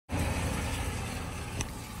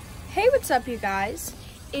Hey, what's up, you guys?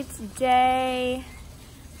 It's day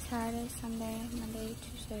Saturday, Sunday, Monday,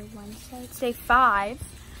 Tuesday, Wednesday. It's day 5.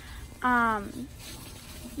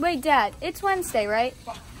 Wait, Dad, it's Wednesday, right?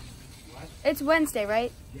 What? It's Wednesday,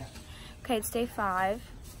 right? Yeah. Okay, it's day 5.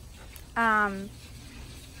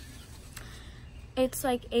 It's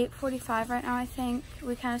like 8:45 right now, I think.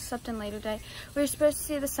 We kind of slept in later today. We were supposed to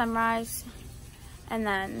see the sunrise, and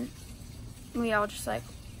then we all just like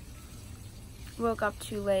woke up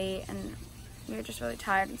too late, and we were just really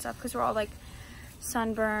tired and stuff because we're all like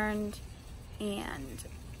sunburned, and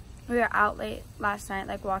we were out late last night,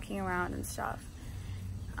 like walking around and stuff.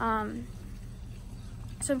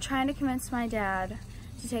 So I'm trying to convince my dad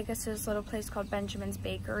to take us to this little place called Benjamin's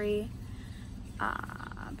Bakery.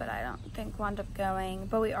 But I don't think we'll end up going.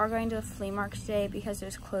 But we are going to the flea market today because it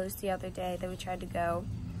was closed the other day that we tried to go.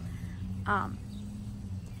 We're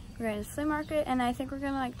going to the flea market, and I think we're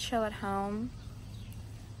gonna like chill at home.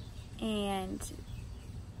 And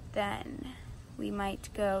then we might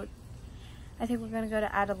go, I think we're gonna go to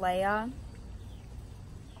Adelaia,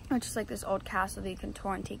 which is like this old castle that you can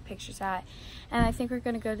tour and take pictures at. And I think we're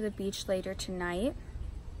gonna go to the beach later tonight.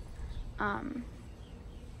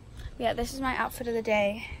 Yeah, this is my outfit of the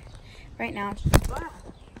day right now.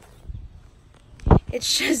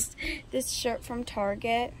 It's just this shirt from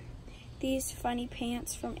Target, these funny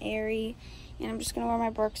pants from Aerie, and I'm just gonna wear my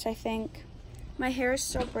Birks, I think. My hair is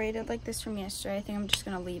still braided like this from yesterday. I think I'm just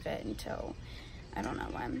gonna leave it until I don't know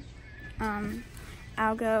when.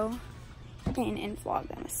 I'll go and vlog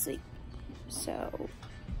them asleep. So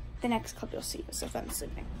the next clip you'll see is of them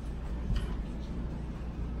sleeping.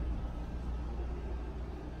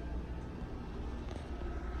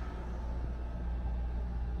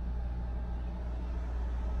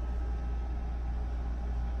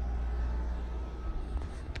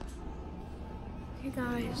 Hey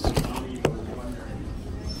guys,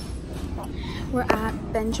 we're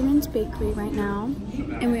at Benjamin's Bakery right now,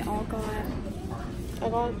 and we all got, I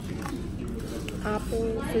got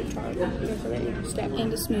apple fruit tart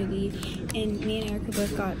and a smoothie, and me and Erica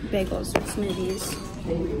both got bagels with smoothies.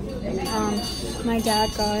 My dad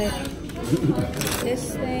got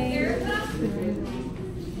this thing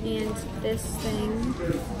and this thing.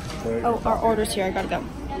 Oh, our order's here, I gotta go.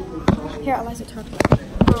 Here, Eliza, talk about it.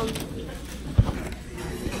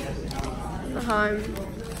 Hi.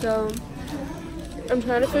 So I'm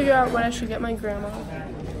trying to figure out what I should get my grandma.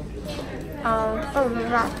 Oh,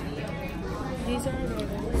 these are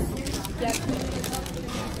bagels. Yep.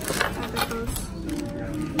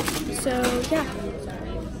 So yeah.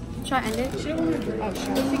 Should I end it? She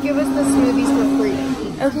give us the smoothies for free.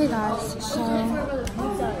 Okay guys, so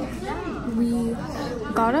we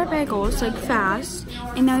got our bagels like fast,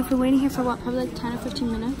 and now we've been waiting here for what, probably like 10 or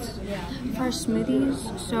 15 minutes for our smoothies.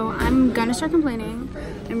 So I'm gonna start complaining.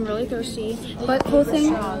 I'm really thirsty. But cool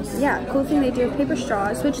thing they do have paper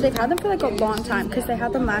straws, which they've had them for like a long time because they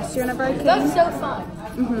had them last year whenever I came. That's so fun.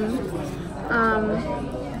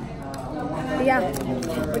 But yeah,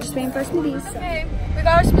 we're just waiting for our smoothies. Okay, we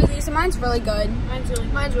got our smoothies, and mine's really good. Mine's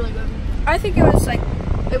really good. I think it was like,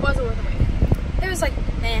 it wasn't worth the wait. it was like,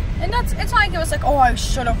 meh. And it's not like it was like, oh, I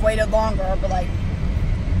should have waited longer, but like,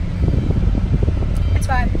 it's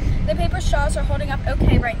fine. The paper straws are holding up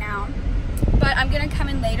okay right now, but I'm gonna come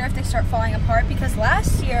in later if they start falling apart, because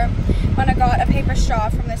last year when I got a paper straw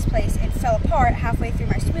from this place, it fell apart halfway through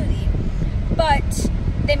my smoothie. But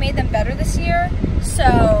they made them better this year,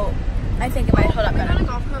 so I think it might hold up better. We're gonna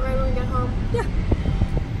golf cart right when we get home. Yeah.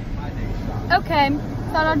 Okay,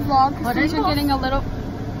 thought I'd vlog because things are getting a little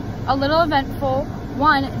eventful.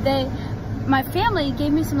 One, my family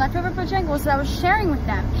gave me some leftover Bojangles that I was sharing with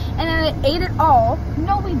them, and then they ate it all.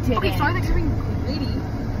 No, we didn't. Okay, sorry that you're being greedy.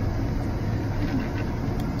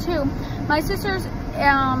 2, my sister's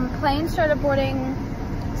plane started boarding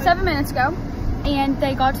 7 minutes ago, and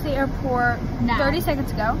they got to the airport 30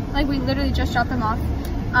 seconds ago. Like, we literally just dropped them off.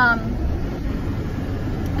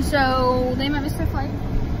 So they might miss their flight.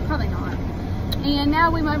 Probably not. And now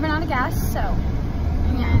we might run out of gas, so.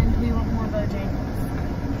 And we want more Bojangles.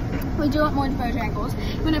 We do want more Bojangles.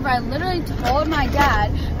 Whenever I literally told my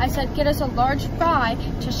dad, I said, get us a large fry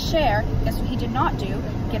to share. Guess what he did not do?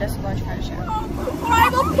 Get us a large fry to share. I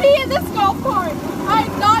will pee in this golf cart.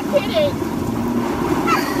 I'm not kidding.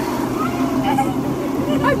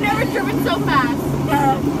 I've never driven so fast.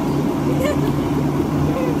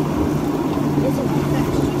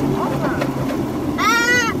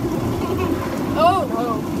 Oh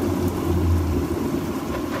no.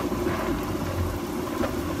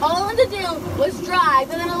 All I wanted to do was drive,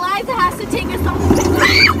 and then Eliza has to take us home.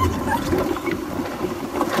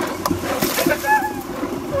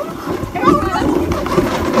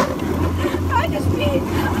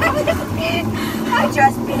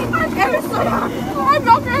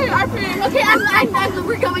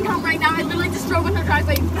 we're going home right now. I literally just drove in her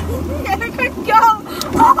driveway. Erica, go!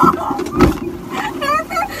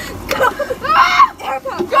 Erica, go!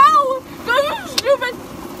 Erica, go! Go, you stupid!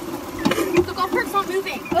 The golf cart's not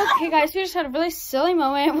moving. Okay, guys, we just had a really silly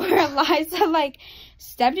moment where Eliza, like,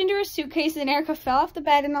 stepped into her suitcase and Erica fell off the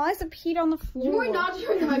bed and Eliza peed on the floor. You are not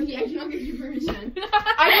doing my pee. I do not give you permission.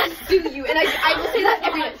 I will sue you, and I will say that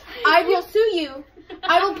every day. I will sue you.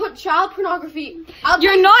 I will put child pornography.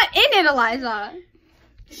 You're not in it, Eliza.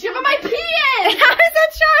 Shove my pee in! How is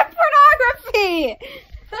that child pornography?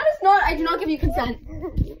 That is not. I do not give you consent.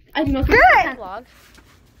 I do not give you consent. Vlog.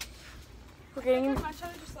 We're getting. I'm trying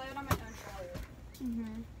to just lay it on my own shower.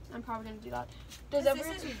 I'm probably gonna do that. Does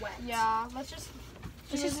everyone? This is wet. Yeah. Let's just.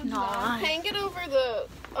 This is not. Hang it over the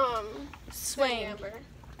swing. Amber.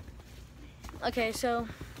 Okay, so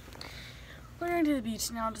we're going to the beach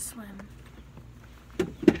now to swim.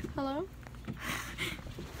 Hello.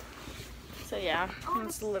 So yeah,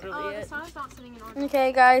 that's literally The it. sun is not sitting in order.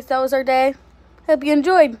 Okay, guys, that was our day. Hope you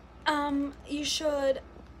enjoyed. You should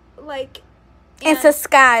like And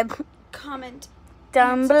subscribe comment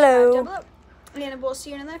down and below. subscribe down below. And we'll see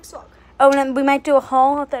you in the next vlog. Oh, and then we might do a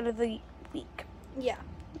haul at the end of the week Yeah.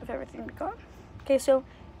 of everything we got. Okay, so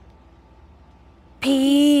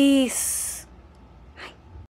peace.